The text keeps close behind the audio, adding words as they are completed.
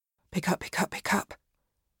Pick up, pick up, pick up.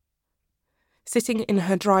 Sitting in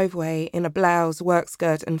her driveway in a blouse, work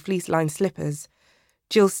skirt and fleece-lined slippers,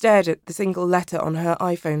 Jill stared at the single letter on her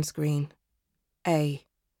iPhone screen. A.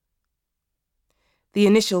 The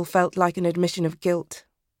initial felt like an admission of guilt.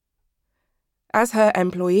 As her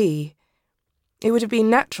employee, it would have been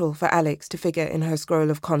natural for Alex to figure in her scroll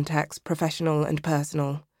of contacts, professional and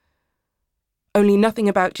personal. Only nothing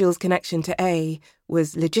about Jill's connection to A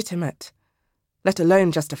was legitimate, let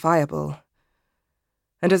alone justifiable.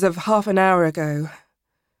 And as of half an hour ago,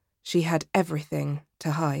 she had everything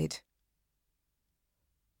to hide.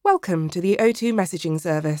 Welcome to the O2 messaging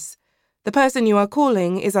service. The person you are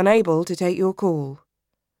calling is unable to take your call.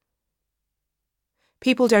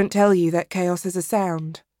 People don't tell you that chaos has a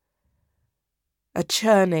sound. A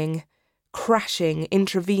churning, crashing,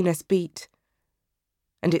 intravenous beat.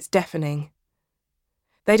 And it's deafening.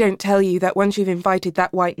 They don't tell you that once you've invited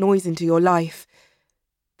that white noise into your life,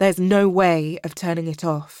 there's no way of turning it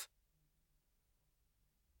off.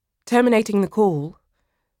 Terminating the call,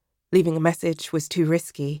 leaving a message was too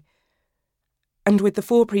risky, and with the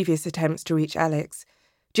 4 previous attempts to reach Alex,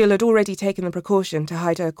 Jill had already taken the precaution to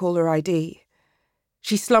hide her caller ID.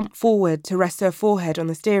 She slumped forward to rest her forehead on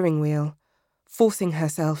the steering wheel, forcing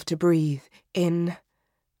herself to breathe in,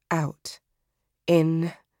 out,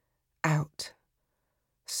 in, out.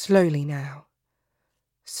 Slowly now.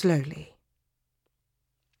 Slowly.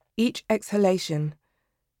 Each exhalation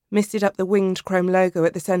misted up the winged chrome logo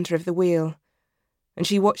at the centre of the wheel, and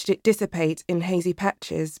she watched it dissipate in hazy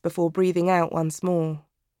patches before breathing out once more.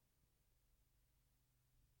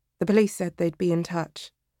 The police said they'd be in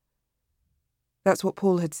touch. That's what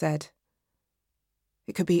Paul had said.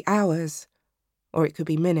 It could be hours, or it could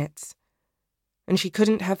be minutes, and she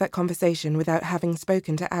couldn't have that conversation without having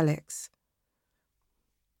spoken to Alex.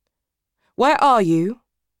 "Where are you?"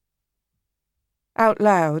 Out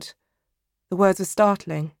loud, the words were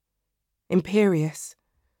startling, imperious,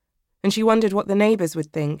 and she wondered what the neighbours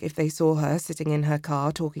would think if they saw her sitting in her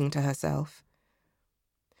car talking to herself.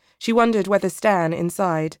 She wondered whether Stan,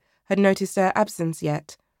 inside, had noticed her absence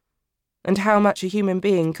yet, and how much a human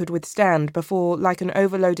being could withstand before, like an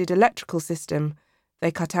overloaded electrical system,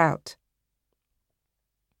 they cut out.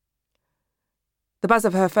 The buzz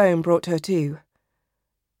of her phone brought her to,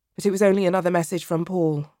 but it was only another message from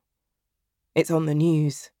Paul. It's on the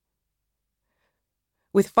news.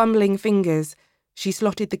 With fumbling fingers, she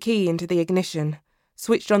slotted the key into the ignition,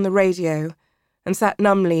 switched on the radio, and sat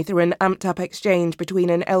numbly through an amped-up exchange between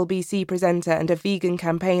an LBC presenter and a vegan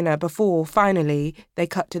campaigner before, finally, they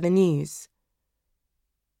cut to the news.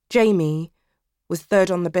 Jamie was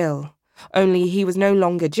third on the bill, only he was no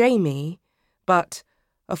longer Jamie, but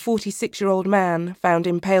a 46-year-old man found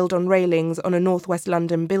impaled on railings on a northwest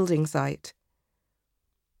London building site.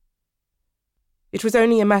 It was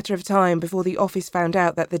only a matter of time before the office found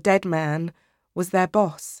out that the dead man was their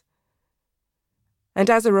boss. And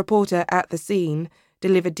as a reporter at the scene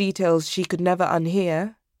delivered details she could never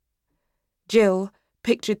unhear, Jill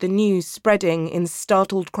pictured the news spreading in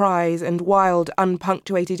startled cries and wild,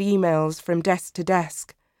 unpunctuated emails from desk to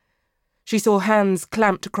desk. She saw hands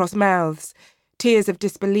clamped across mouths, tears of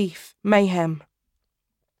disbelief, mayhem.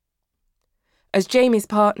 As Jamie's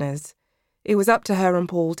partners, it was up to her and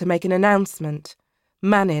Paul to make an announcement,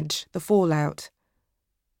 manage the fallout.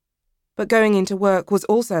 But going into work was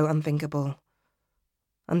also unthinkable.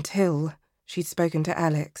 Until she'd spoken to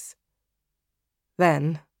Alex.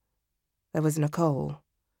 Then there was Nicole.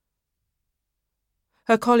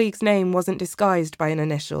 Her colleague's name wasn't disguised by an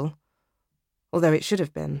initial, although it should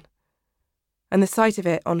have been, and the sight of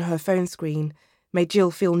it on her phone screen made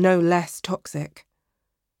Jill feel no less toxic.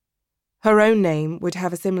 Her own name would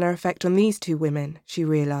have a similar effect on these 2 women, she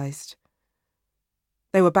realised.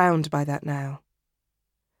 They were bound by that now.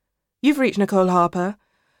 "You've reached Nicole Harper.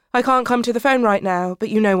 I can't come to the phone right now, but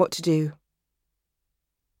you know what to do."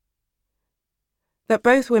 That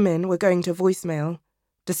both women were going to voicemail,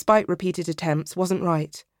 despite repeated attempts, wasn't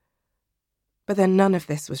right. But then none of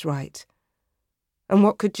this was right. And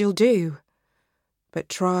what could Jill do? But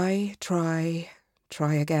try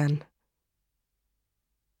again.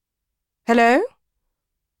 "Hello?"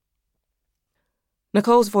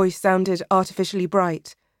 Nicole's voice sounded artificially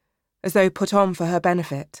bright, as though put on for her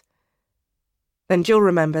benefit. Then Jill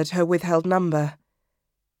remembered her withheld number.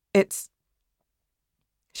 "It's..."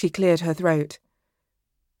 She cleared her throat.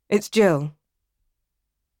 "It's Jill."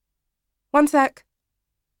 "One sec."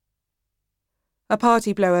 A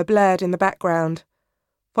party blower blared in the background,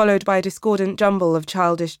 followed by a discordant jumble of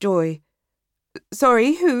childish joy.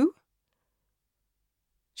 "Sorry, who?"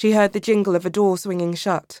 She heard the jingle of a door swinging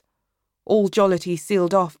shut, all jollity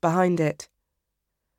sealed off behind it.